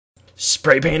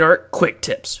Spray paint art quick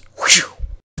tips. Whew.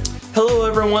 Hello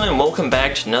everyone and welcome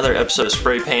back to another episode of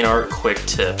Spray Paint Art Quick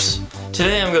Tips.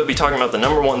 Today I'm going to be talking about the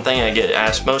number one thing I get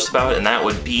asked most about, and that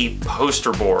would be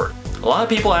Posterboard. A lot of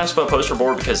people ask about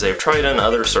Posterboard because they've tried it on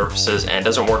other surfaces and it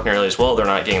doesn't work nearly as well. They're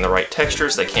not getting the right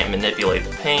textures, they can't manipulate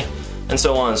the paint, and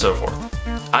so on and so forth.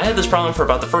 I had this problem for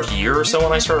about the first year or so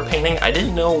when I started painting. I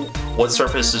didn't know what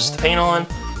surfaces to paint on,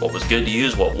 what was good to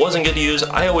use, what wasn't good to use.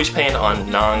 I always paint on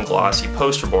non-glossy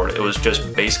Posterboard. It was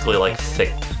just basically like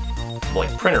thick,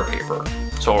 like printer paper.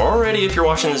 So already if you're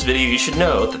watching this video, you should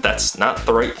know that that's not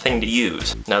the right thing to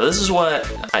use. Now this is what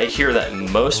I hear that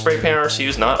most spray paint artists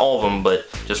use, not all of them, but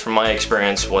just from my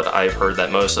experience, what I've heard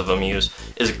that most of them use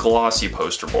is glossy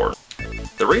Posterboard.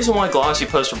 The reason why glossy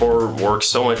Posterboard works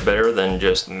so much better than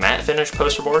just matte finish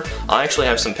Posterboard, I actually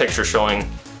have some pictures showing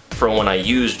from when I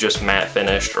use just matte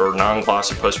finished or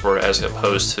non-glossy Posterboard as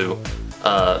opposed to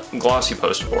glossy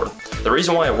Posterboard. The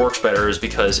reason why it works better is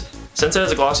because since it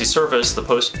has a glossy surface, the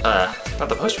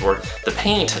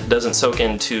paint doesn't soak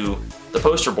into the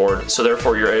Posterboard, so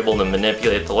therefore you're able to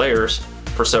manipulate the layers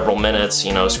for several minutes,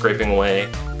 you know, scraping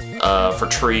away for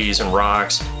trees and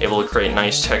rocks, able to create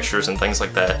nice textures and things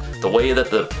like that. The way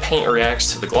that the paint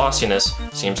reacts to the glossiness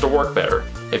seems to work better.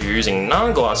 If you're using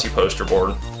non-glossy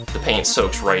Posterboard, the paint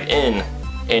soaks right in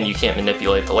and you can't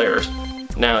manipulate the layers.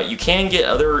 Now you can get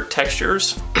other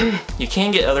textures, you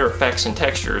can get other effects and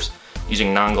textures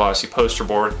using non-glossy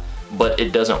Posterboard, but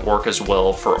it doesn't work as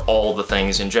well for all the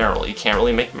things in general. You can't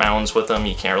really make mounds with them,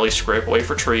 you can't really scrape away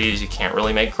for trees, you can't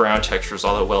really make ground textures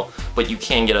all that well, but you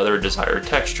can get other desired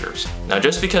textures. Now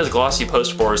just because glossy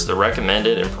Posterboard is the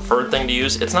recommended and preferred thing to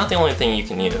use, it's not the only thing you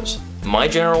can use. My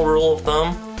general rule of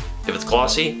thumb, if it's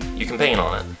glossy, you can paint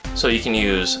on it. So you can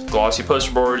use glossy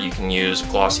Posterboard, you can use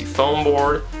glossy foam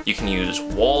board, you can use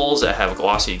walls that have a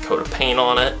glossy coat of paint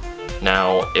on it.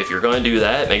 Now, if you're going to do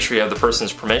that, make sure you have the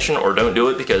person's permission, or don't do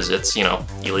it because it's, you know,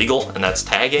 illegal, and that's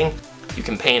tagging. You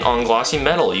can paint on glossy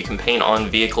metal, you can paint on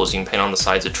vehicles, you can paint on the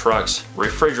sides of trucks,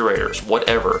 refrigerators,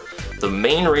 whatever. The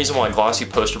main reason why glossy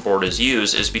Posterboard is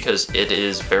used is because it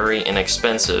is very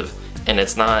inexpensive, and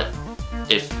it's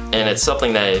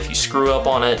something that if you screw up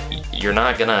on it, you're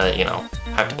not gonna, you know,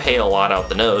 have to pay a lot out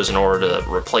the nose in order to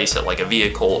replace it like a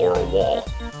vehicle or a wall.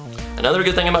 Another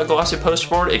good thing about glossy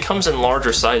Posterboard, it comes in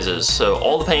larger sizes, so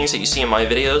all the paintings that you see in my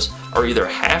videos are either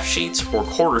half sheets or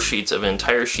quarter sheets of an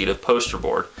entire sheet of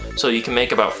Posterboard. So you can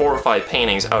make about 4 or 5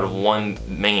 paintings out of one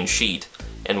main sheet,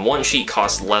 and one sheet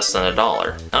costs less than $1.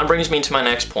 Now that brings me to my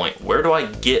next point. Where do I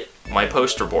get my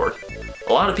Posterboard?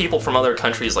 A lot of people from other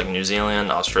countries like New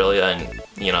Zealand, Australia, and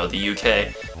you know, the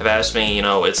UK have asked me, you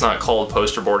know, it's not called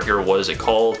Posterboard here, what is it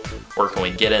called? Where can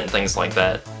we get it? And things like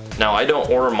that. Now, I don't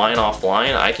order mine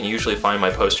offline. I can usually find my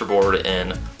Posterboard in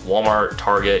Walmart,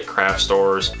 Target, craft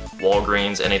stores,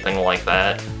 Walgreens, anything like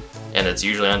that. And it's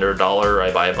usually under $1.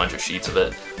 I buy a bunch of sheets of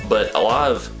it. But a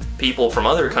lot of people from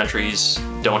other countries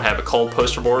don't have it called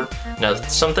Posterboard. Now,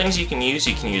 some things you can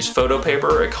use photo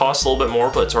paper. It costs a little bit more,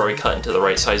 but it's already cut into the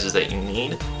right sizes that you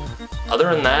need.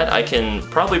 Other than that, I can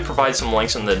probably provide some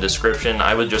links in the description.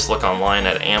 I would just look online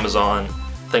at Amazon,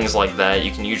 things like that.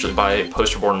 You can usually buy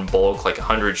Posterboard in bulk, like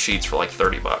 100 sheets for like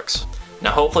 30 bucks.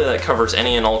 Now hopefully that covers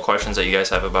any and all questions that you guys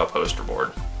have about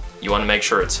Posterboard. You want to make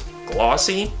sure it's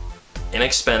glossy,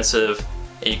 inexpensive,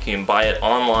 and you can buy it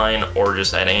online or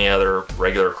just at any other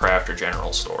regular craft or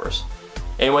general stores.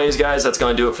 Anyways guys, that's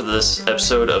going to do it for this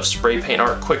episode of Spray Paint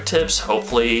Art Quick Tips.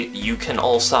 Hopefully you can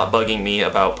all stop bugging me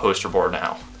about Posterboard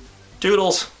now.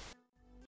 Doodles!